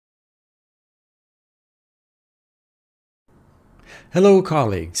Hello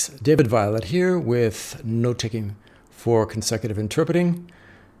colleagues, David Violet here with note-taking for consecutive interpreting.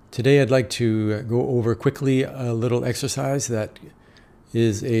 Today I'd like to go over quickly a little exercise that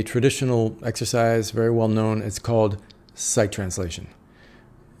is a traditional exercise, very well known. It's called sight translation.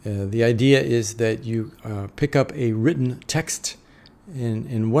 The idea is that you pick up a written text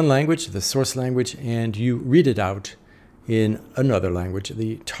in one language, the source language, and you read it out in another language,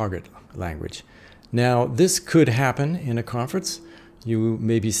 the target language. Now, this could happen in a conference. You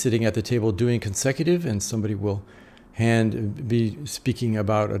may be sitting at the table doing consecutive, and somebody will be speaking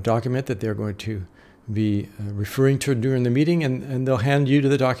about a document that they're going to be referring to during the meeting, and they'll hand you to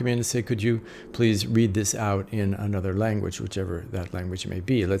the document and say, could you please read this out in another language, whichever that language may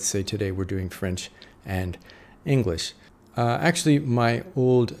be. Let's say today we're doing French and English. Actually, my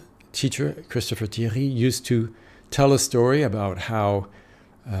old teacher, Christopher Thierry, used to tell a story about how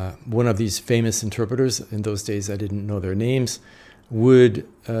one of these famous interpreters, in those days I didn't know their names, would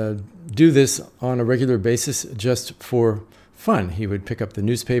do this on a regular basis just for fun. He would pick up the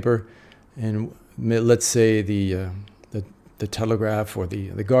newspaper and let's say the Telegraph or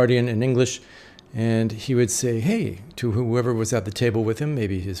the Guardian in English, and he would say, hey, to whoever was at the table with him,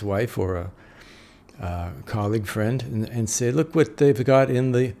 maybe his wife or a colleague, friend, and say, look what they've got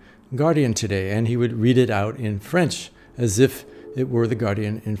in the Guardian today. And he would read it out in French as if it were the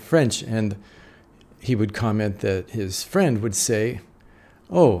Guardian in French. And he would comment that his friend would say,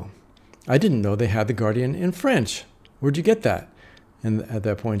 oh, I didn't know they had the Guardian in French. Where'd you get that? And at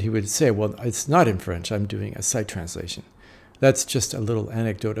that point he would say, well, it's not in French. I'm doing a sight translation. That's just a little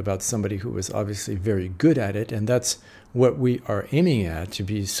anecdote about somebody who was obviously very good at it. And that's what we are aiming at, to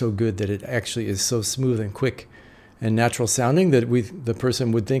be so good that it actually is so smooth and quick and natural sounding that the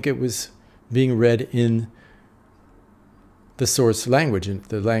person would think it was being read in the source language, in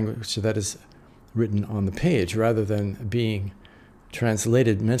the language that is written on the page, rather than being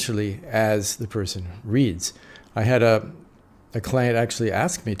translated mentally as the person reads. I had a client actually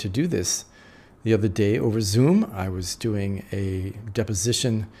ask me to do this the other day over Zoom. I was doing a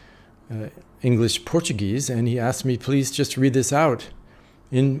deposition English Portuguese, and he asked me, please just read this out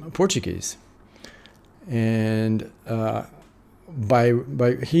in Portuguese. And the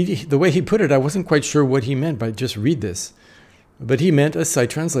way he put it, I wasn't quite sure what he meant by just read this. But he meant a sight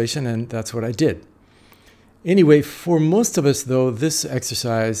translation, and that's what I did. Anyway, for most of us, though, this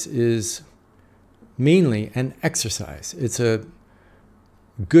exercise is mainly an exercise. It's a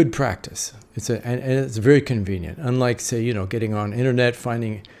good practice. And it's very convenient. Unlike, say, getting on internet,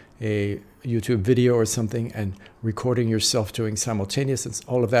 finding a YouTube video or something and recording yourself doing simultaneous, since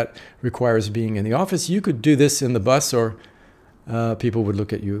all of that requires being in the office. You could do this in the bus, or people would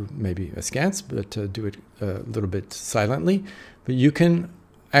look at you maybe askance, but do it a little bit silently. But you can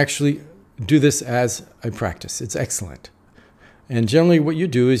actually do this as a practice. It's excellent. And generally what you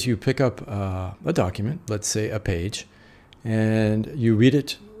do is you pick up a document, let's say a page, and you read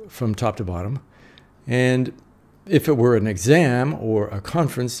it from top to bottom. And if it were an exam or a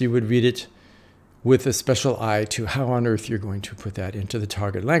conference, you would read it with a special eye to how on earth you're going to put that into the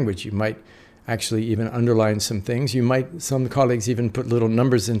target language. You might actually even underline some things. Some colleagues even put little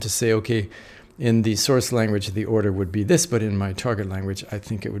numbers in to say, okay, in the source language, the order would be this, but in my target language, I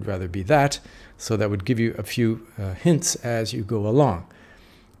think it would rather be that. So that would give you a few hints as you go along.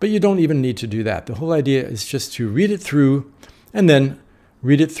 But you don't even need to do that. The whole idea is just to read it through and then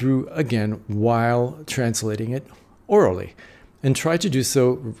read it through again while translating it orally. And try to do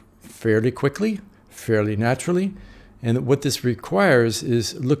so fairly quickly, fairly naturally. And what this requires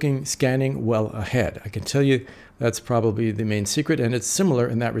is scanning well ahead. I can tell you that's probably the main secret, and it's similar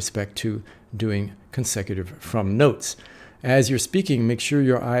in that respect to doing consecutive from notes. As you're speaking, make sure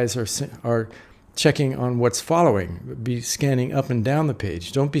your eyes are checking on what's following. Be scanning up and down the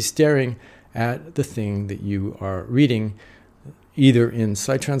page. Don't be staring at the thing that you are reading, either in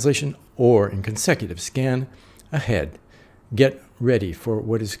sight translation or in consecutive. Scan ahead. Get ready for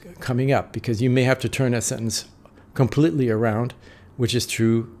what is coming up, because you may have to turn a sentence completely around, which is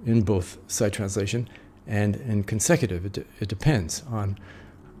true in both sight translation and in consecutive. It depends on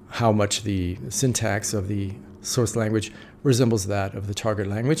how much the syntax of the source language resembles that of the target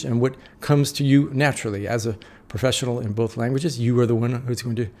language, and what comes to you naturally. As a professional in both languages, you are the one who's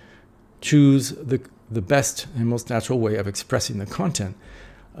going to choose the best and most natural way of expressing the content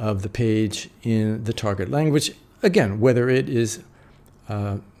of the page in the target language. Again, whether it is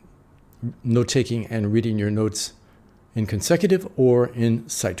note-taking and reading your notes in consecutive or in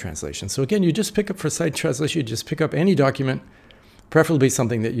sight translation. So again, you just pick up for sight translation, you just pick up any document, preferably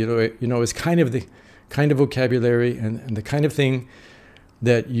something that you know is kind of the kind of vocabulary and the kind of thing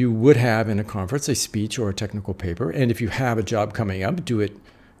that you would have in a conference, a speech or a technical paper. And if you have a job coming up, do it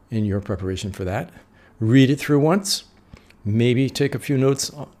in your preparation for that. Read it through once, maybe take a few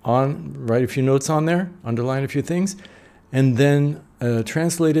notes write a few notes on there, underline a few things, and then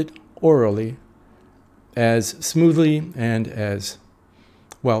translate it orally as smoothly and as,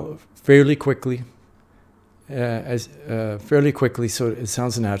 well, fairly quickly, so it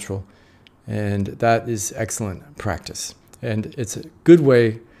sounds natural. And that is excellent practice. And it's a good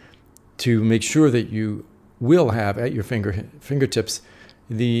way to make sure that you will have at your fingertips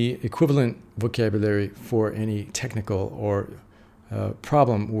the equivalent vocabulary for any technical or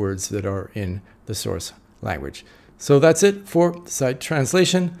problem words that are in the source language. So that's it for Sight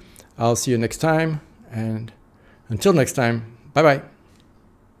Translation. I'll see you next time. And until next time, bye-bye.